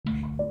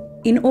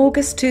In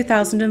August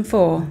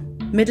 2004,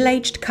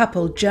 middle-aged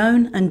couple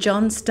Joan and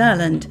John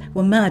Stirland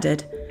were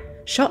murdered,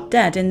 shot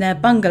dead in their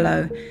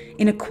bungalow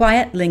in a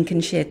quiet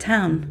Lincolnshire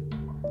town.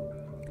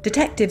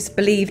 Detectives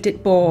believed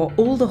it bore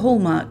all the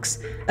hallmarks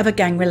of a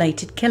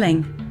gang-related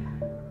killing.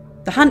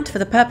 The hunt for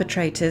the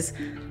perpetrators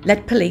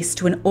led police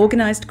to an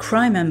organised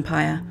crime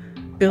empire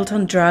built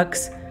on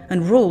drugs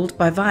and ruled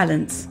by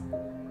violence.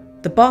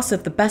 The boss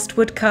of the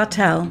Bestwood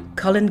Cartel,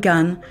 Colin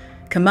Gunn,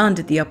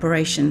 commanded the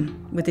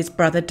operation with his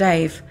brother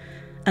Dave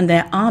and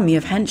their army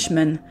of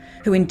henchmen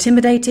who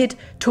intimidated,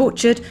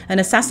 tortured and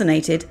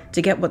assassinated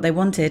to get what they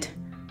wanted.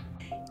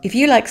 If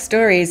you like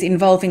stories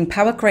involving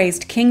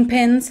power-crazed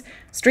kingpins,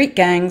 street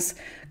gangs,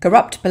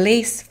 corrupt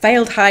police,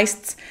 failed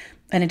heists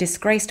and a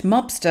disgraced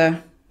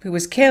mobster who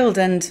was killed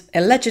and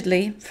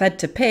allegedly fed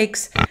to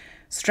pigs,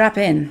 strap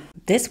in.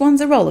 This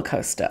one's a roller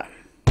coaster.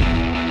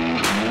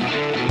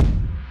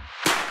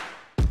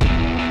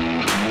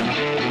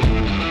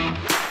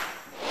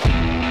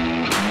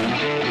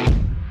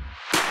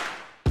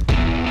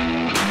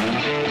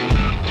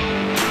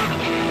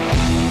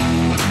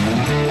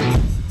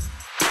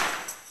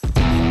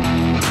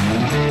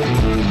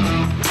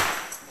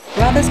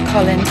 Brothers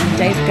Colin and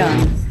Dave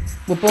Gunn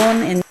were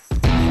born in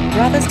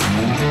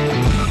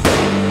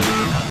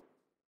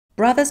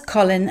Brothers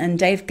Colin and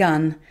Dave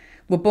Gunn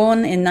were born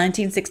in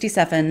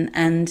 1967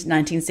 and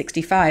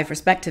 1965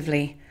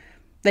 respectively.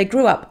 They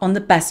grew up on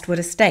the Bestwood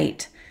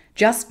estate,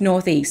 just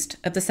northeast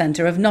of the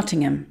centre of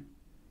Nottingham.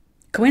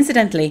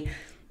 Coincidentally,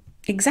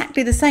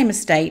 exactly the same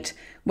estate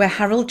where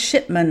Harold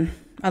Shipman,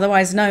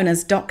 otherwise known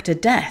as Dr.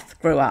 Death,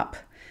 grew up.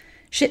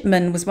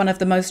 Shipman was one of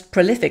the most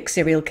prolific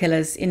serial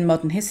killers in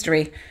modern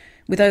history,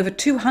 with over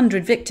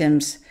 200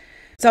 victims.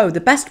 So the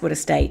Bestwood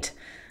estate,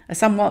 a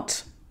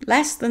somewhat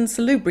less than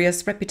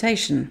salubrious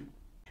reputation.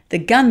 The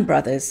Gunn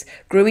brothers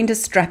grew into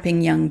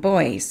strapping young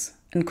boys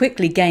and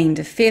quickly gained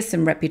a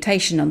fearsome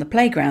reputation on the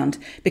playground,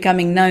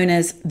 becoming known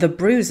as the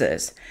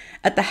Bruisers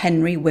at the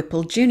Henry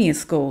Whipple Junior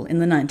School in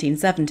the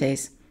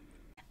 1970s.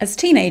 As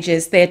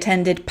teenagers, they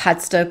attended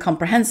Padstow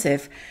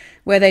Comprehensive,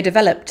 where they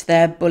developed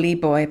their bully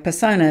boy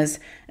personas,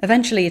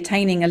 eventually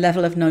attaining a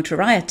level of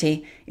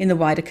notoriety in the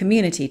wider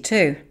community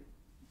too.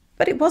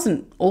 But it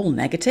wasn't all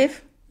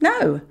negative.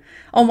 No.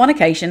 On one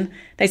occasion,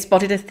 they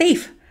spotted a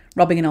thief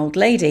robbing an old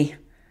lady.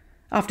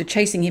 After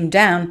chasing him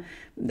down,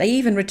 they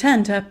even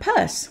returned her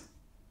purse.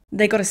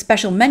 They got a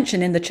special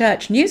mention in the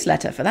church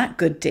newsletter for that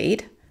good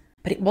deed.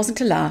 But it wasn't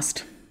to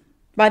last.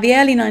 By the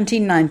early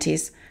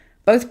 1990s,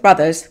 both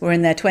brothers were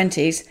in their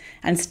 20s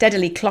and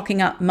steadily clocking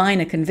up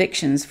minor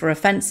convictions for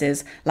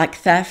offences like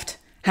theft,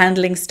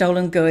 handling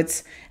stolen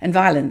goods, and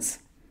violence.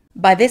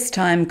 By this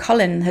time,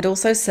 Colin had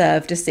also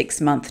served a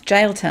 6-month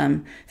jail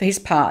term for his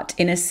part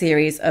in a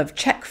series of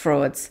cheque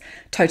frauds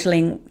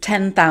totalling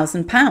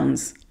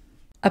 £10,000.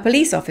 A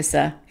police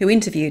officer who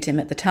interviewed him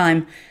at the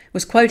time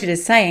was quoted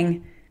as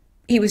saying,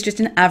 "He was just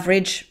an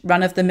average,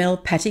 run-of-the-mill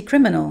petty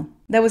criminal.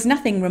 There was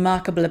nothing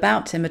remarkable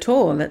about him at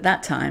all at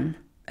that time,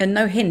 and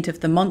no hint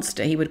of the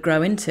monster he would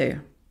grow into."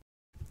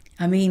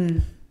 I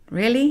mean,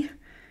 really?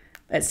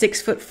 At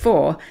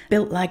 6'4",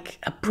 built like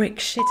a brick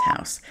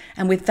shithouse,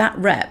 and with that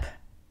rep.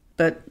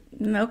 But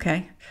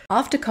okay.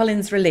 After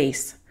Colin's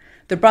release,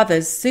 the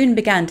brothers soon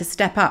began to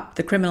step up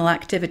the criminal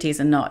activities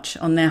a notch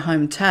on their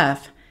home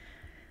turf.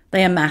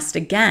 They amassed a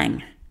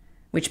gang,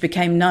 which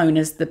became known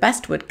as the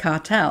Bestwood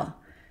Cartel.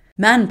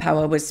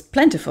 Manpower was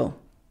plentiful.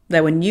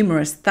 There were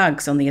numerous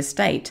thugs on the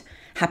estate,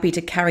 happy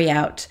to carry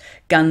out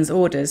Gunn's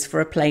orders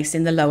for a place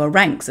in the lower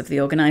ranks of the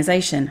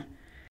organisation.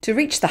 To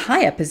reach the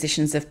higher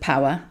positions of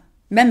power,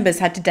 members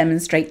had to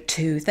demonstrate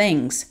two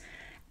things: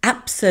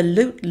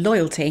 absolute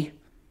loyalty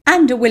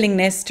and a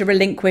willingness to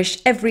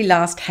relinquish every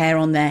last hair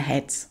on their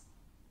heads.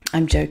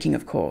 I'm joking,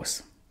 of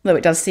course, though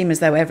it does seem as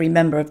though every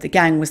member of the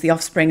gang was the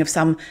offspring of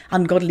some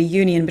ungodly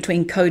union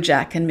between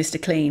Kojak and Mr.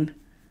 Clean.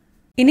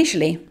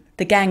 Initially,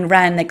 the gang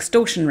ran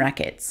extortion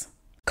rackets.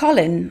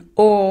 Colin,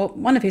 or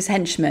one of his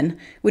henchmen,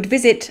 would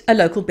visit a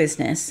local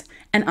business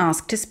and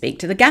ask to speak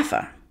to the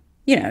gaffer.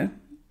 You know,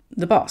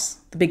 the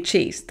boss, the big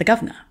cheese, the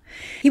governor.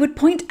 He would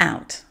point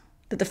out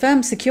that the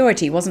firm's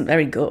security wasn't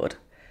very good,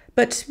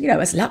 but,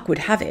 as luck would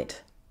have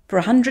it, for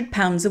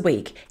 £100 a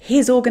week,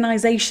 his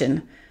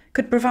organisation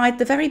could provide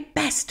the very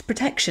best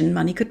protection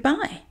money could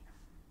buy.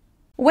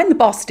 When the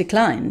boss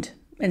declined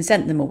and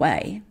sent them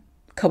away,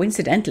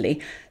 coincidentally,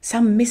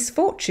 some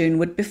misfortune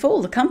would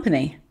befall the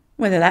company,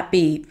 whether that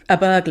be a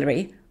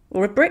burglary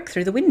or a brick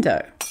through the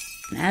window.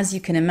 As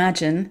you can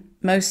imagine,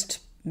 most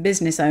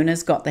business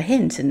owners got the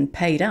hint and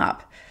paid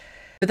up.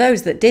 For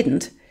those that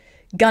didn't,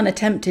 Gunn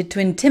attempted to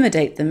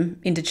intimidate them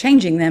into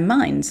changing their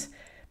minds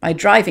by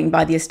driving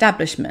by the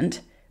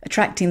establishment,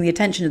 attracting the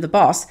attention of the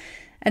boss,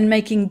 and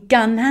making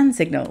gun hand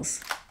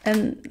signals.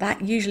 And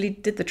that usually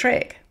did the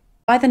trick.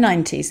 By the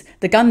 90s,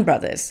 the Gunn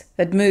brothers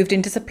had moved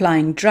into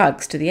supplying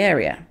drugs to the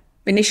area,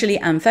 initially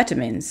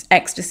amphetamines,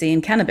 ecstasy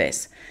and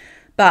cannabis.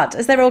 But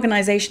as their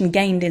organisation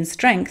gained in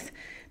strength,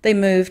 they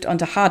moved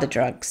onto harder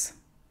drugs.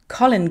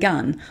 Colin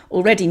Gunn,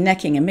 already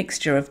necking a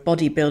mixture of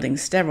bodybuilding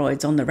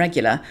steroids on the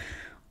regular,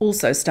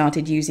 also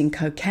started using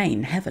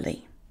cocaine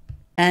heavily.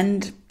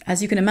 And,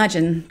 as you can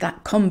imagine,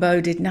 that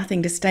combo did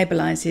nothing to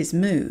stabilise his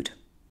mood.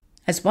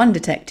 As one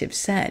detective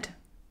said,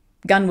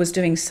 Gunn was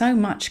doing so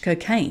much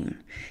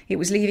cocaine, it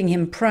was leaving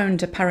him prone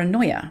to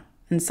paranoia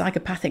and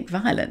psychopathic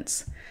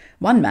violence.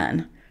 One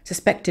man,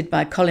 suspected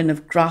by Colin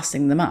of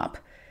grassing them up,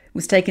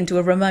 was taken to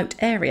a remote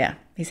area,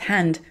 his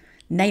hand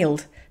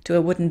nailed to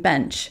a wooden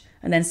bench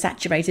and then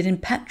saturated in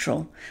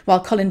petrol,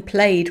 while Colin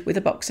played with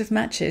a box of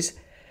matches.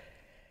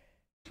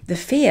 The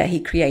fear he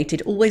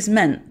created always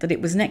meant that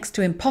it was next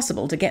to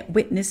impossible to get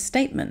witness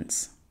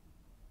statements.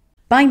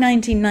 By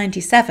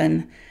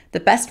 1997, the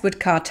Bestwood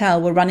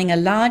Cartel were running a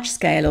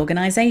large-scale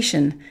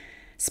organisation,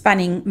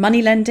 spanning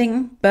money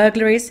lending,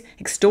 burglaries,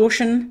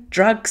 extortion,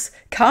 drugs,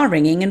 car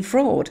ringing and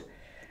fraud.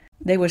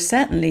 They were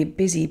certainly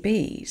busy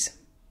bees.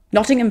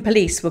 Nottingham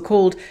police were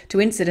called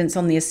to incidents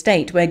on the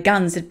estate where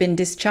guns had been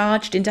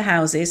discharged into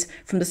houses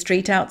from the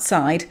street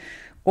outside,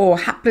 or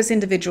hapless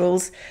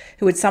individuals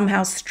who had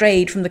somehow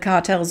strayed from the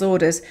cartel's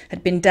orders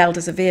had been dealt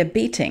a severe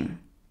beating.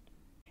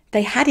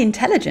 They had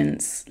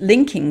intelligence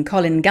linking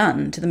Colin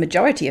Gunn to the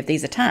majority of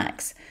these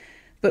attacks,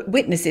 but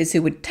witnesses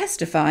who would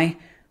testify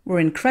were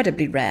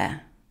incredibly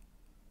rare.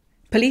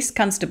 Police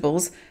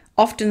constables,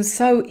 often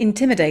so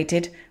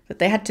intimidated that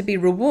they had to be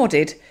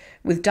rewarded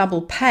with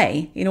double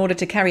pay in order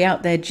to carry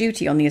out their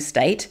duty on the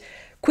estate,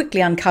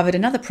 quickly uncovered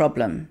another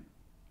problem.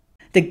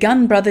 The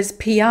Gunn brothers'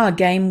 PR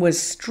game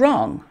was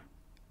strong.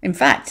 In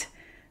fact,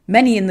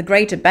 many in the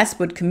greater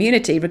Bestwood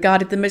community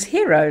regarded them as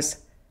heroes.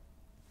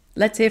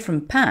 Let's hear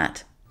from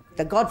Pat.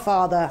 The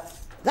godfather,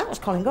 that was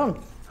Colin Gunn.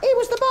 He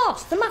was the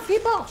boss, the mafia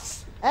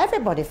boss.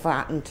 Everybody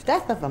frightened to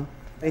death of him.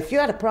 If you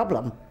had a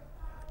problem,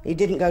 you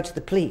didn't go to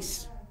the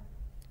police.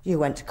 You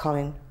went to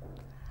Colin,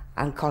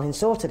 and Colin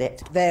sorted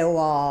it. There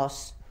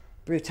was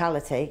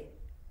brutality,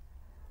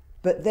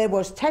 but there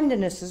was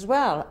tenderness as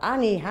well,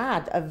 and he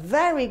had a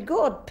very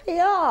good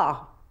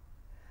PR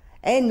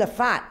in the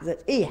fact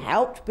that he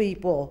helped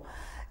people.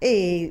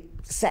 He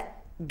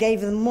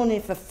gave them money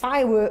for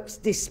fireworks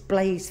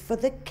displays for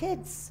the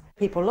kids.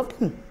 People loved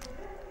him.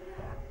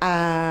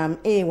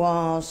 He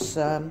was,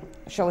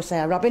 shall we say,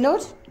 a Robin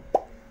Hood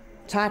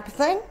type of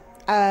thing,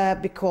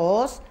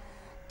 because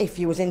if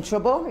you was in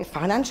trouble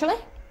financially,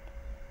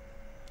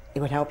 he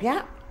would help you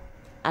out.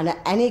 And at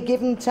any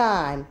given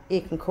time,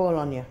 he can call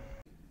on you.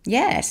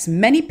 Yes,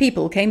 many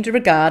people came to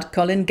regard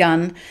Colin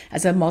Gunn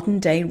as a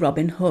modern-day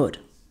Robin Hood.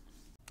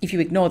 If you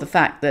ignore the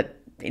fact that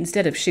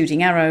instead of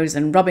shooting arrows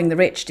and robbing the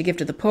rich to give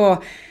to the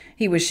poor,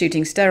 he was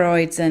shooting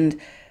steroids and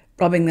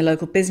robbing the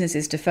local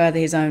businesses to further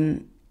his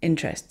own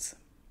interests.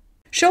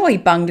 Sure, he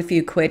bunged a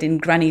few quid in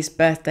Granny's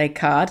birthday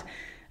card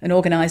and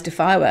organised a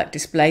firework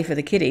display for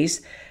the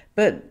kiddies,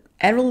 but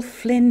Errol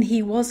Flynn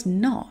he was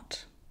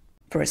not.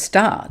 For a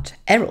start,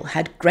 Errol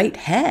had great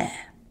hair.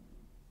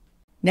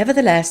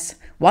 Nevertheless,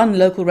 one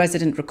local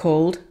resident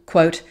recalled,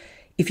 quote,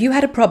 "If you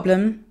had a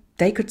problem,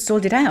 they could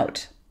sort it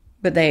out,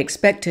 but they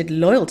expected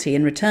loyalty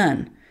in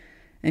return,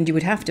 and you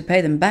would have to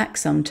pay them back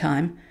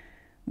sometime,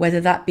 whether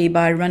that be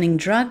by running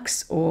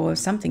drugs or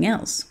something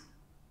else."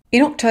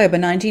 In October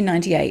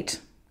 1998,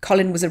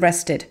 Colin was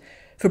arrested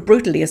for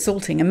brutally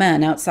assaulting a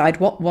man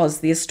outside what was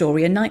the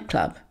Astoria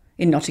nightclub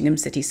in Nottingham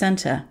city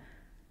centre.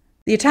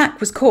 The attack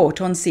was caught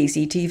on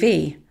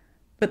CCTV,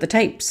 but the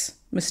tapes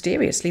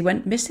mysteriously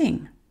went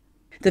missing.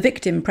 The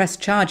victim pressed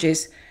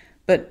charges,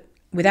 but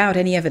without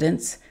any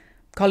evidence,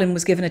 Colin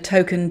was given a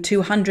token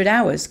 200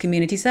 hours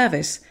community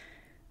service,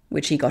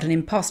 which he got an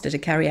imposter to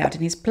carry out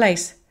in his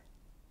place.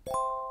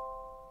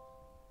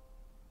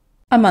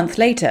 A month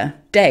later,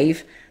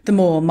 Dave, the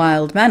more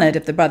mild-mannered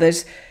of the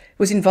brothers,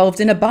 was involved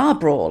in a bar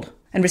brawl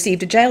and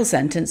received a jail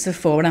sentence of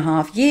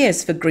 4.5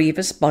 years for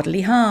grievous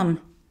bodily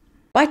harm.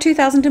 By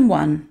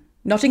 2001,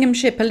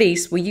 Nottinghamshire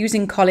police were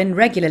using Colin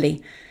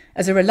regularly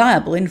as a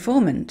reliable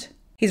informant.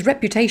 His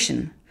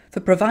reputation for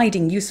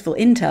providing useful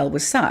intel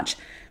was such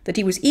that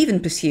he was even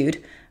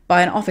pursued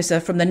by an officer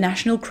from the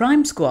National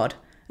Crime Squad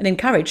and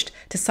encouraged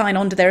to sign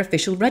on to their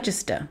official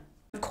register.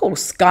 Of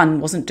course, Gunn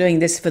wasn't doing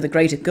this for the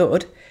greater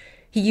good.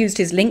 He used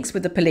his links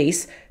with the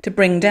police to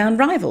bring down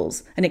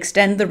rivals and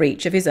extend the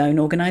reach of his own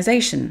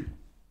organisation.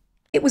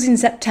 It was in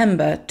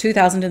September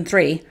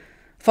 2003,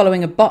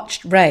 following a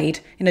botched raid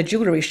in a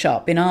jewellery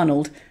shop in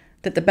Arnold,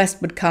 that the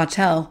Bestwood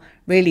Cartel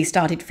really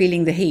started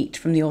feeling the heat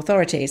from the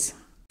authorities.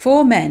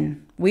 4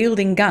 men,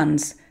 wielding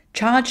guns,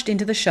 charged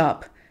into the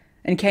shop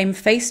and came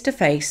face to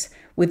face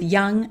with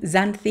young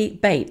Xanthi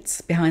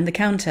Bates behind the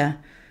counter.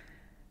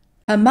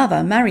 Her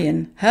mother,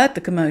 Marion, heard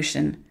the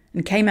commotion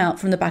and came out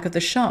from the back of the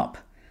shop,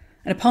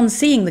 and upon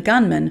seeing the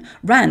gunman,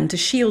 ran to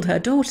shield her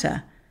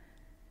daughter.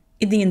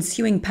 In the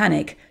ensuing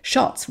panic,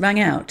 shots rang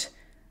out,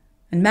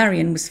 and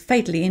Marion was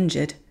fatally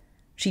injured.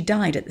 She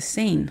died at the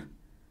scene.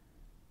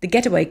 The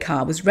getaway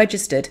car was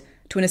registered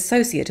to an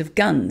associate of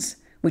Gunn's,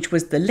 which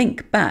was the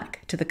link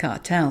back to the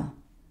cartel.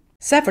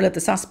 Several of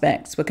the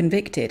suspects were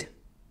convicted,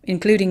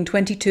 including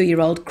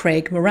 22-year-old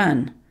Craig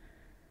Moran.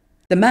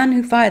 The man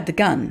who fired the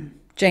gun,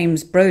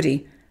 James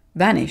Brodie,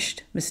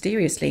 vanished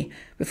mysteriously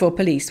before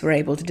police were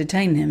able to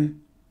detain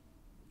him.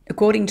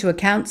 According to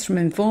accounts from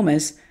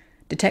informers,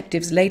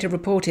 detectives later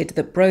reported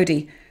that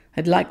Brodie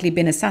had likely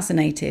been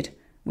assassinated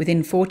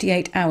within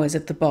 48 hours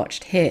of the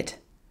botched hit.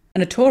 A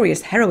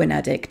notorious heroin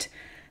addict,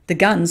 the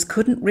Gunns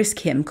couldn't risk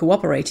him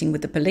cooperating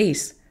with the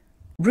police.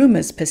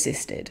 Rumours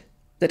persisted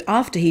that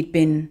after he'd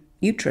been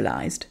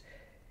neutralised,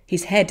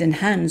 his head and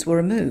hands were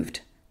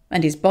removed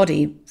and his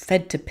body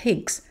fed to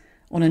pigs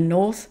on a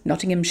North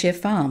Nottinghamshire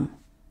farm.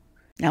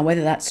 Now,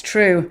 whether that's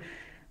true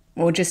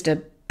or just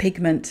a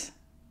figment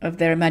of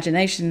their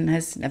imagination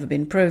has never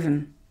been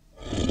proven.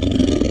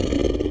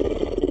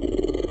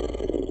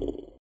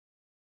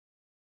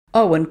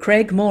 Oh, and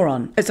Craig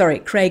Moran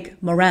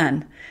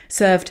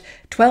served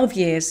 12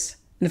 years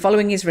and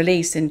following his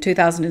release in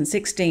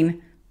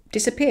 2016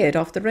 disappeared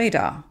off the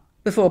radar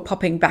before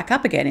popping back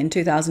up again in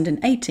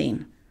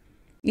 2018.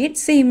 It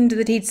seemed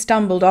that he'd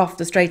stumbled off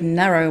the straight and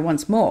narrow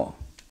once more.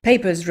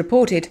 Papers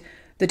reported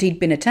that he'd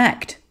been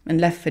attacked and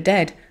left for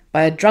dead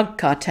by a drug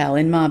cartel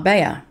in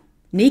Marbella,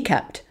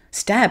 kneecapped,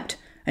 stabbed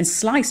and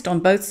sliced on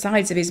both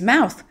sides of his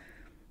mouth,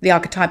 the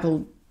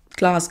archetypal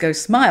Glasgow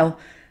smile,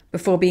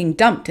 before being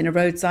dumped in a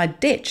roadside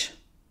ditch.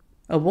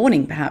 A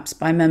warning, perhaps,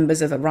 by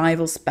members of a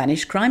rival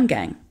Spanish crime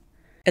gang.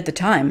 At the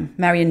time,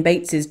 Marion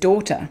Bates's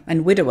daughter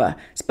and widower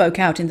spoke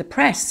out in the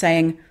press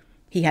saying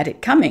he had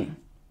it coming.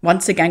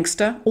 Once a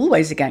gangster,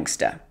 always a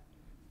gangster.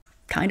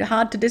 Kinda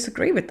hard to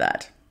disagree with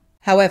that.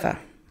 However,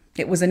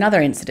 it was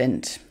another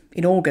incident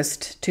in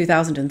August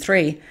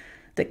 2003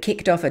 that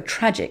kicked off a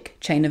tragic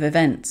chain of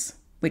events,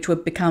 which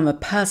would become a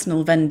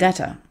personal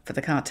vendetta for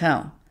the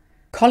cartel.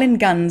 Colin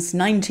Gunn's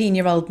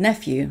 19-year-old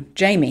nephew,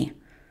 Jamie,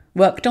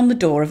 worked on the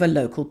door of a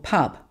local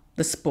pub,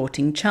 the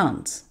Sporting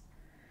Chance.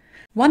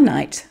 One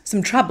night,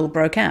 some trouble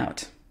broke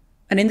out,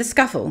 and in the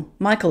scuffle,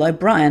 Michael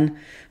O'Brien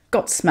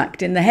got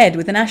smacked in the head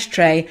with an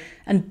ashtray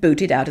and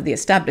booted out of the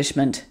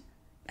establishment.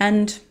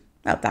 And,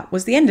 well, that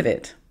was the end of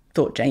it,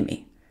 thought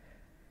Jamie.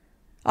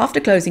 After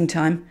closing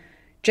time,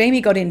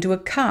 Jamie got into a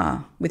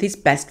car with his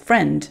best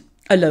friend,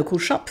 a local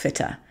shop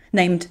fitter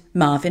named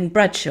Marvin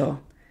Bradshaw.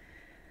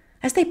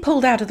 As they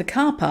pulled out of the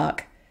car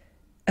park,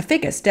 a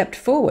figure stepped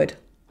forward,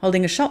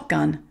 holding a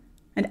shotgun,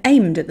 and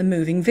aimed at the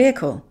moving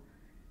vehicle.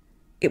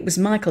 It was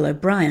Michael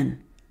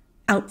O'Brien,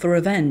 out for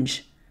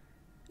revenge.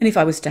 And if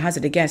I was to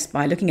hazard a guess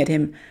by looking at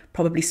him,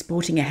 probably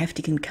sporting a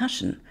hefty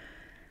concussion.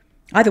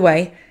 Either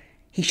way,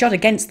 he shot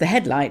against the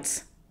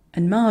headlights,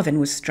 and Marvin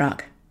was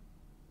struck.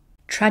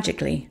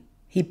 Tragically,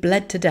 he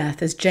bled to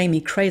death as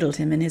Jamie cradled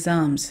him in his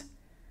arms.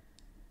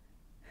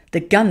 The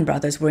Gunn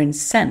brothers were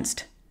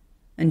incensed,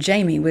 and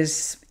Jamie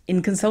was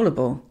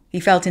inconsolable. He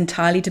felt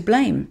entirely to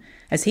blame,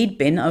 as he'd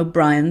been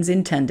O'Brien's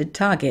intended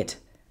target.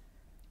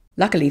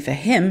 Luckily for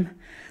him,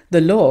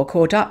 the law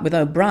caught up with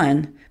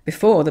O'Brien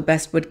before the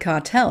Bestwood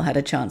Cartel had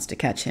a chance to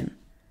catch him.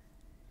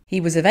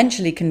 He was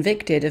eventually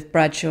convicted of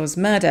Bradshaw's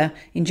murder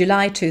in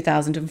July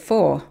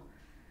 2004.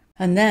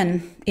 And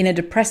then, in a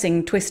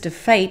depressing twist of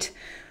fate,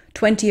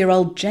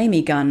 20-year-old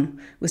Jamie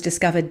Gunn was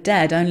discovered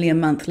dead only a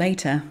month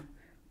later.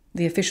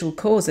 The official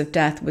cause of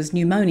death was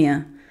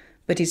pneumonia,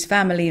 but his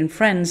family and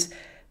friends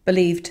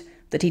believed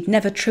that he'd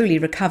never truly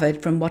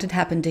recovered from what had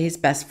happened to his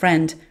best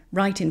friend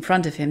right in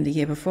front of him the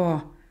year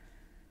before.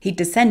 He'd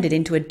descended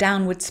into a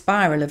downward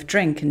spiral of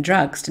drink and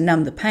drugs to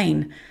numb the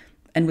pain,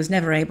 and was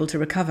never able to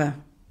recover.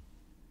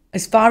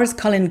 As far as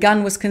Colin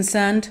Gunn was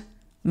concerned,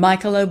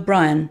 Michael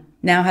O'Brien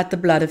now had the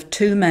blood of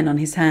 2 men on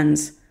his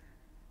hands,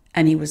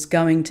 and he was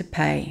going to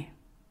pay.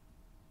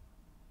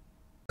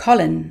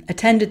 Colin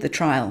attended the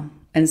trial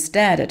and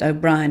stared at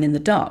O'Brien in the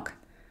dock,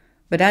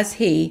 but as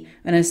he,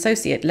 an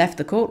associate, left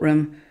the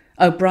courtroom,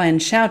 O'Brien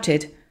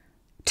shouted,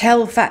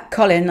 "Tell Fat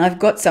Colin I've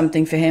got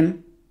something for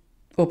him,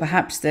 or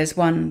perhaps there's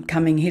one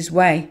coming his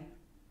way."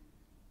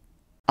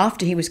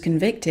 After he was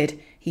convicted,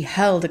 he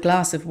hurled a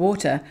glass of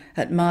water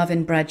at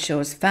Marvin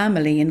Bradshaw's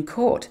family in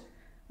court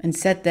and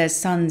said their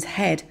son's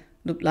head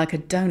looked like a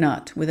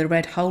donut with a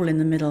red hole in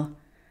the middle.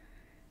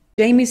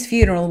 Jamie's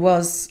funeral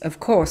was, of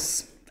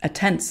course, a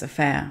tense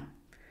affair.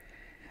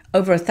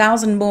 Over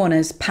 1,000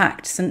 mourners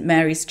packed St.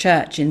 Mary's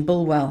Church in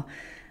Bulwell,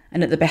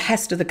 and at the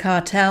behest of the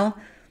cartel,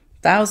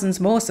 thousands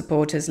more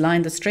supporters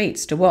lined the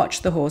streets to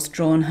watch the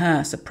horse-drawn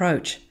hearse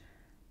approach.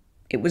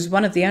 It was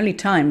one of the only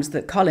times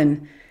that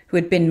Colin, who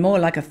had been more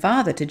like a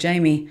father to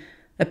Jamie,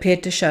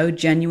 appeared to show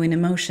genuine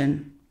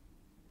emotion.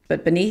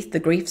 But beneath the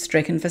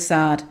grief-stricken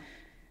facade,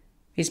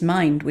 his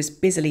mind was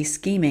busily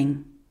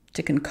scheming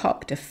to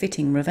concoct a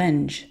fitting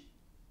revenge.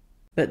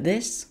 But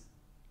this,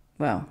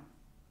 well,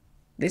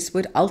 this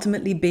would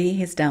ultimately be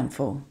his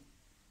downfall.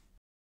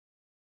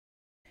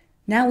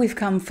 Now we've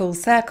come full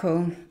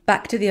circle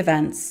back to the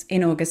events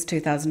in August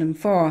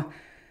 2004,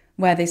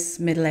 where this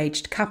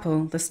middle-aged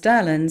couple, the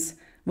Stirlands,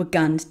 were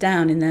gunned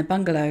down in their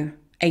bungalow,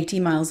 80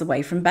 miles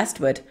away from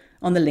Bestwood,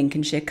 on the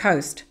Lincolnshire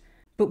coast.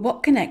 But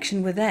what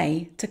connection were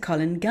they to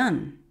Colin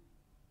Gunn?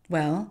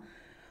 Well,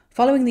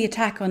 following the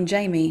attack on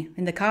Jamie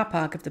in the car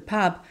park of the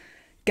pub,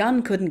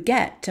 Gunn couldn't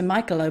get to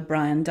Michael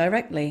O'Brien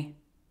directly,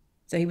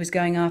 so he was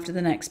going after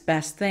the next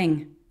best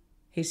thing,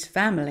 his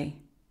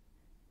family.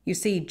 You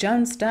see,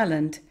 Joan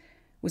Stirland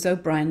was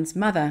O'Brien's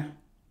mother,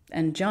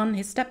 and John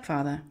his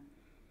stepfather.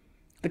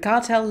 The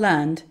cartel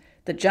learned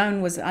that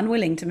Joan was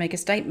unwilling to make a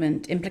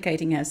statement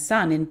implicating her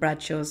son in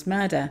Bradshaw's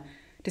murder,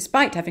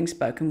 despite having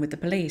spoken with the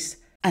police,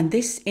 and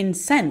this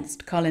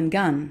incensed Colin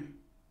Gunn.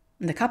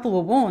 And the couple were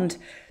warned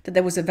that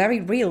there was a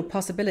very real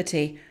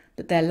possibility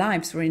that their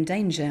lives were in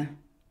danger.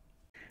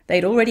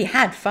 They'd already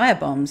had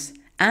firebombs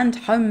and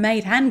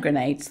homemade hand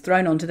grenades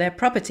thrown onto their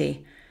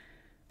property,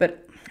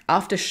 but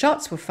after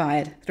shots were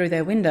fired through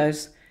their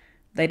windows,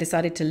 they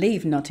decided to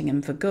leave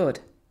Nottingham for good.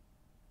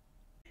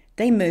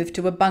 They moved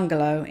to a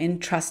bungalow in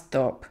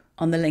Trusthorpe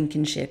on the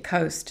Lincolnshire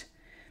coast,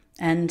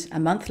 and a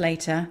month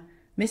later,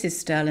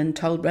 Mrs. Stirland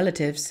told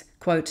relatives,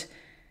 quote,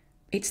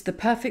 "It's the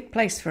perfect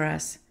place for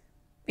us.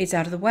 It's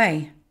out of the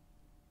way.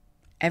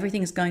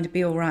 Everything's going to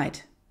be all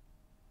right."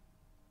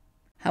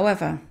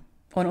 However,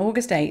 on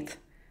August 8th,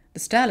 the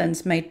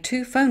Stirlands made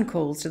 2 phone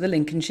calls to the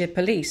Lincolnshire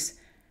police,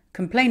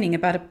 complaining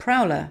about a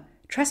prowler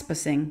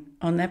trespassing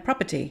on their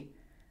property.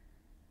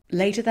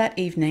 Later that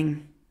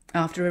evening,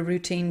 after a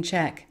routine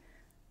check,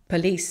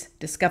 police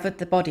discovered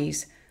the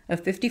bodies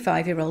of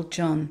 55-year-old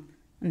John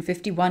and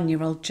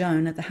 51-year-old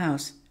Joan at the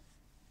house.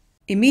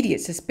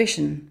 Immediate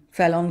suspicion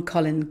fell on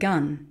Colin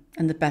Gunn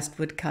and the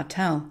Bestwood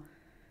Cartel.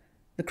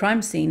 The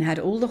crime scene had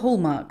all the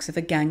hallmarks of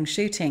a gang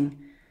shooting,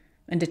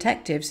 and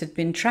detectives had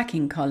been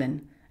tracking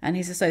Colin and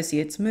his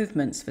associates'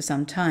 movements for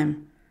some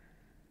time.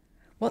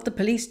 What the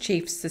police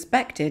chiefs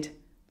suspected,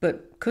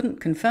 but couldn't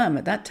confirm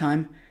at that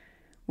time,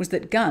 was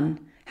that Gunn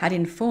had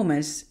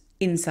informers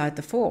inside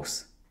the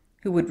force,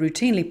 who would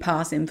routinely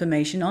pass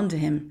information on to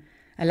him,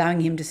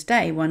 allowing him to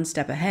stay one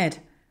step ahead.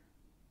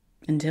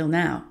 Until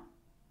now.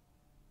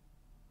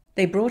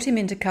 They brought him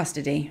into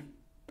custody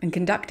and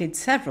conducted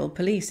several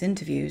police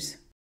interviews.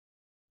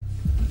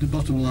 The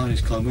bottom line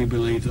is, Colin, we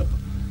believe that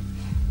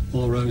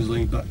all roads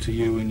lead back to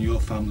you and your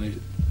family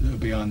that are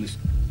behind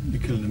the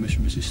killing of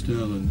Mrs.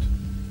 Stirland.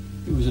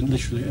 It was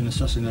literally an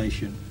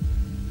assassination.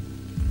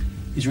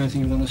 Is there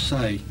anything you want to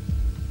say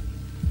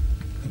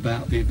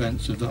about the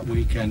events of that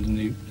weekend and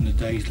the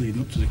days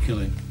leading up to the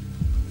killing?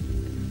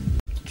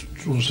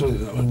 I want to say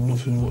that had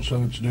nothing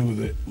whatsoever to do with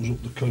it. I was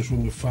up the coast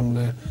with my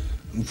family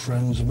and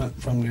friends. I met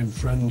family and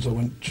friends. I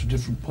went to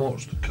different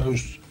parts of the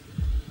coast,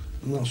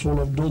 and that's all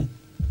I've done.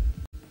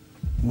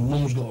 My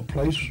mum's got a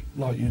place,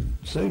 like you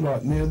say,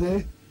 right near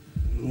there.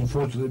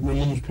 Unfortunately, my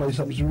mum's place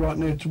happens to be right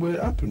near to where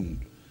it happened.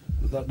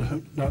 But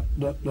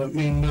that don't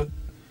mean that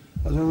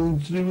has anything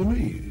to do with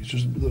me. It's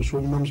just that's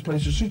where my mum's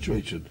place is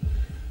situated.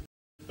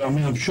 I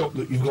mean, I'm shocked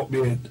that you've got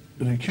me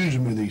and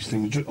accusing me of these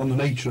things on the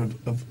nature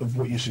of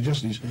what you're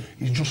suggesting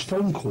is just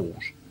phone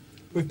calls.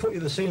 We've put you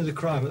at the scene of the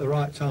crime at the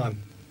right time,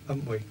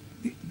 haven't we?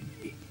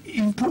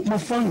 You've put my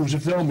phones,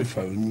 if they are my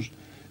phones,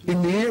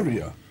 in the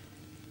area.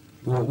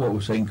 What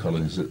we're saying,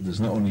 Colin, is that there's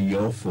not only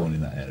your phone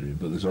in that area,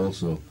 but there's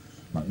also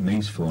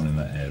McNee's phone in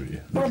that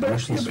area,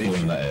 Russell's phone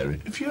in that area,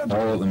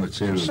 all at the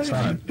material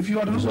time. If you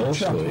had another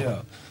chap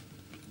here,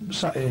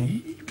 sat here,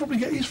 you'd probably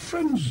get his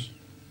friends'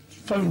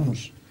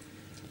 phones.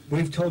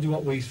 We've told you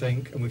what we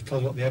think, and we've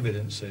told you what the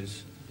evidence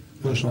is.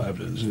 Well, it's not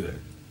evidence, is it?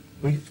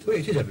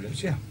 It is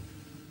evidence, yeah.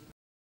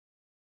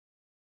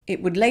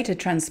 It would later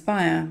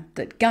transpire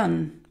that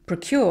Gunn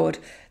procured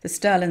the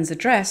Stirland's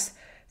address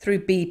through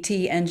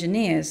BT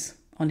engineers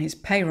on his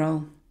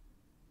payroll.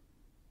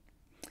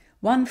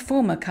 One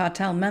former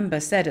cartel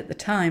member said at the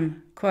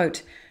time,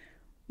 quote,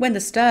 "When the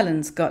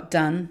Stirlands got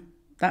done,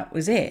 that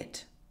was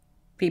it.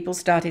 People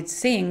started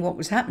seeing what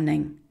was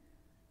happening.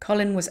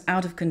 Colin was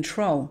out of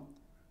control.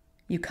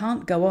 You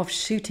can't go off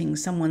shooting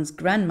someone's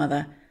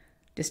grandmother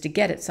just to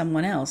get at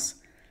someone else.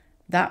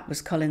 That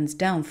was Colin's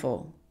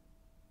downfall."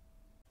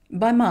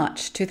 By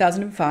March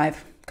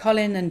 2005,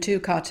 Colin and 2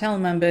 cartel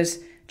members,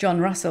 John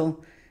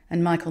Russell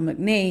and Michael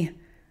McNee,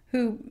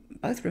 who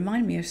both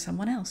remind me of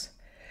someone else,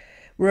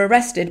 were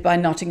arrested by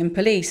Nottingham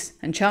police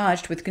and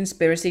charged with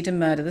conspiracy to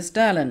murder the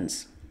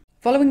Stirlands.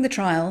 Following the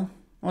trial,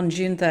 on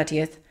June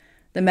 30th,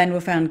 the men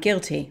were found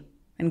guilty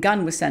and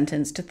Gunn was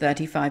sentenced to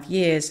 35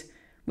 years,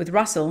 with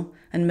Russell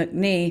and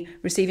McNee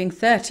receiving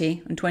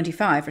 30 and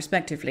 25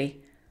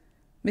 respectively.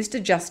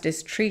 Mr.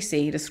 Justice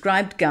Treacy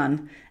described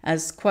Gunn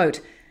as,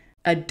 quote,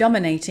 "a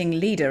dominating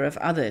leader of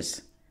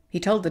others." He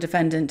told the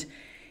defendant,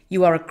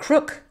 "You are a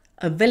crook,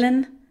 a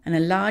villain, and a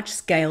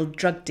large-scale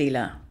drug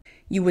dealer.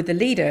 You were the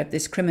leader of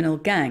this criminal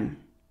gang.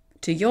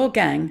 To your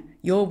gang,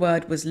 your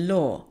word was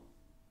law."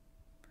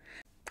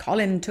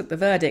 Colin took the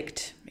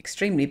verdict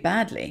extremely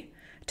badly,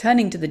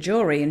 turning to the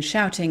jury and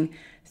shouting,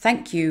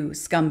 "Thank you,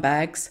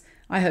 scumbags.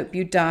 I hope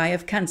you die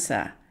of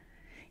cancer."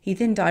 He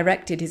then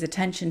directed his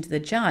attention to the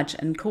judge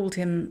and called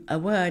him a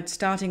word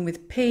starting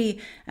with P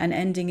and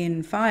ending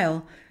in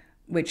file,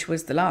 which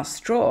was the last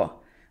straw,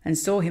 and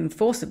saw him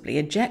forcibly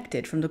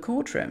ejected from the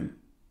courtroom.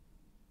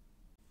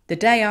 The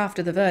day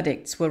after the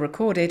verdicts were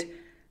recorded,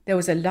 there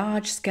was a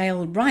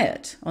large-scale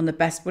riot on the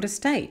Bestwood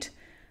estate,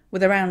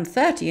 with around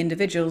 30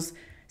 individuals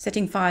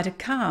setting fire to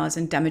cars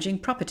and damaging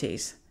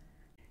properties.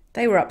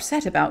 They were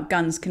upset about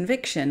Gunn's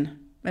conviction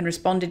and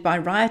responded by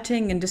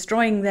rioting and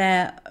destroying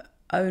their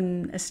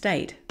own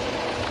estate.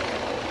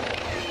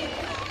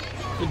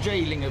 The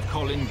jailing of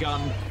Colin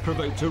Gunn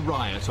provoked a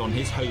riot on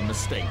his home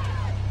estate.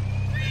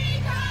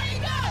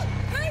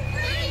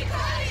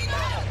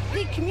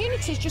 The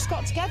community's just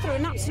got together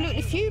and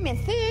absolutely fuming.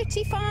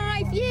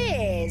 35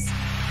 years.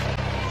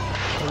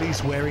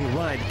 Police wearing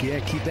riot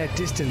gear keep their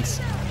distance,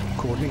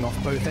 cordoning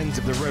off both ends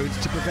of the roads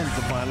to prevent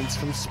the violence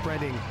from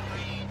spreading.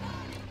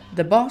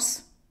 The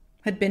boss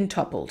had been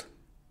toppled.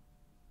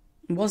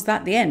 Was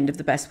that the end of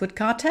the Bestwood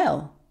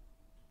Cartel?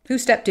 Who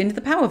stepped into the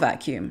power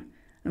vacuum?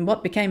 And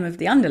what became of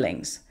the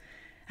underlings?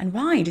 And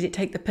why did it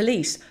take the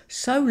police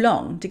so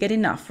long to get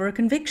enough for a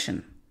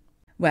conviction?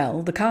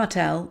 Well, the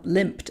cartel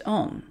limped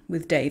on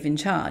with Dave in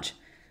charge,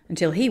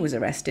 until he was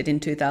arrested in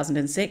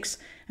 2006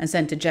 and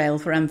sent to jail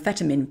for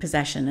amphetamine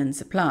possession and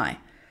supply.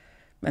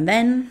 And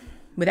then,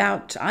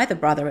 without either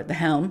brother at the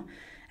helm,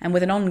 and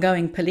with an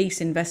ongoing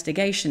police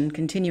investigation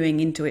continuing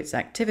into its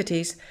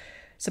activities,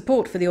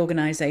 support for the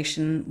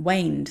organisation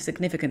waned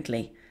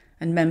significantly,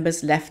 and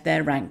members left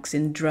their ranks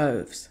in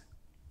droves.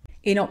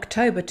 In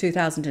October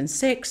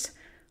 2006,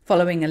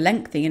 following a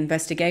lengthy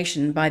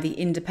investigation by the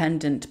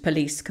Independent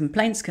Police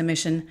Complaints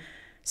Commission,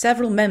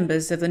 several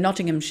members of the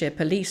Nottinghamshire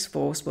police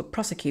force were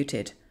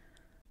prosecuted.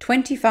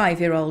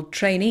 25-year-old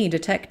trainee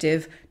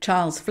detective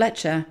Charles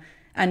Fletcher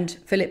and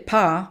Philip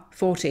Parr,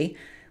 40,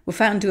 were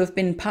found to have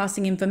been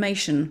passing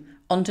information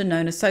on to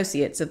known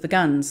associates of the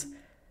Gunns.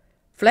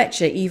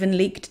 Fletcher even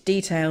leaked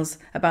details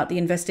about the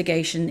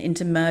investigation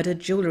into murdered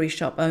jewellery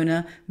shop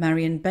owner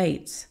Marion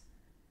Bates.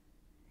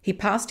 He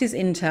passed his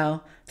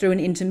intel through an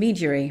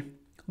intermediary,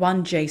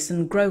 one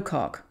Jason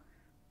Grocock.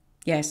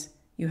 Yes,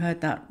 you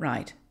heard that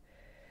right.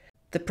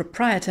 The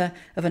proprietor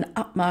of an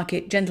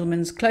upmarket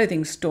gentleman's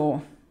clothing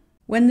store.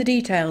 When the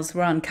details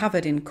were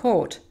uncovered in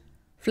court,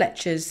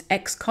 Fletcher's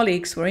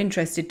ex-colleagues were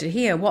interested to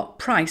hear what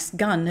price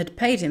Gunn had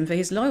paid him for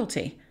his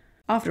loyalty.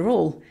 After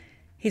all,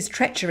 his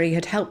treachery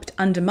had helped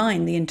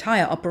undermine the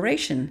entire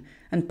operation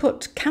and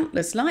put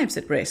countless lives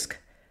at risk.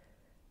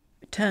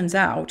 It turns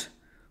out,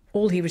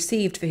 all he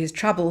received for his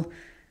trouble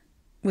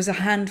was a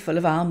handful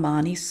of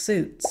Armani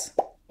suits.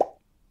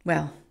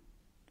 Well,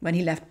 when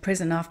he left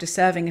prison after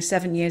serving a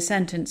 7-year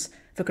sentence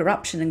for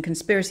corruption and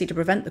conspiracy to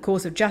prevent the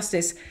course of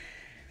justice,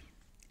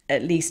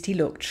 at least he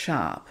looked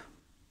sharp.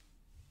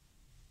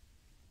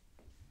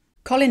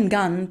 Colin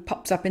Gunn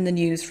pops up in the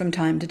news from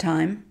time to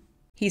time.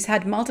 He's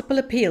had multiple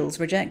appeals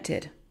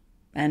rejected,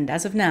 and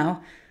as of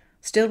now,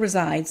 still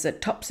resides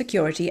at top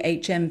security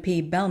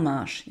HMP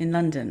Belmarsh in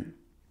London.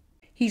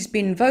 He's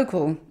been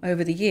vocal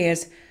over the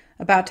years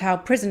about how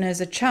prisoners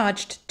are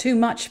charged too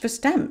much for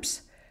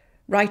stamps,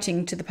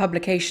 writing to the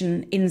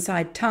publication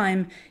Inside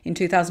Time in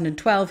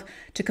 2012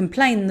 to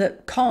complain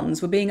that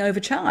cons were being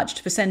overcharged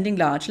for sending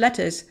large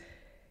letters.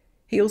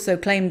 He also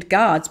claimed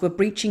guards were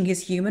breaching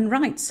his human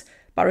rights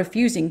by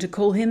refusing to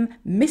call him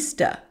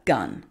Mr.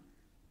 Gunn.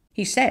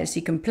 He says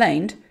he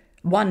complained,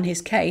 won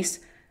his case,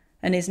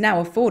 and is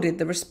now afforded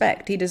the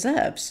respect he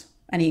deserves,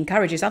 and he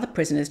encourages other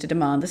prisoners to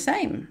demand the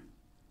same.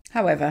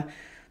 However,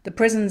 the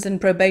Prisons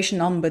and Probation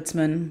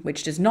Ombudsman,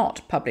 which does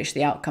not publish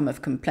the outcome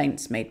of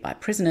complaints made by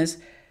prisoners,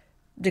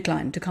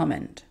 declined to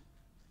comment.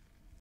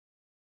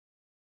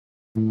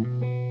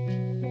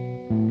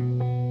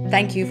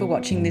 Thank you for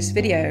watching this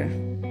video.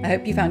 I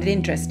hope you found it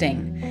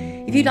interesting.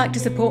 If you'd like to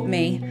support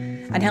me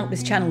and help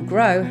this channel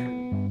grow,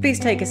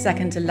 please take a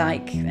second to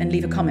like and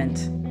leave a comment.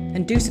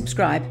 And do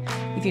subscribe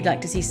if you'd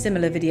like to see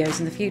similar videos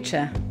in the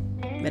future.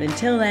 But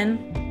until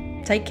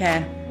then, take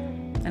care,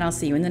 and I'll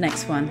see you in the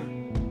next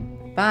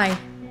one. Bye.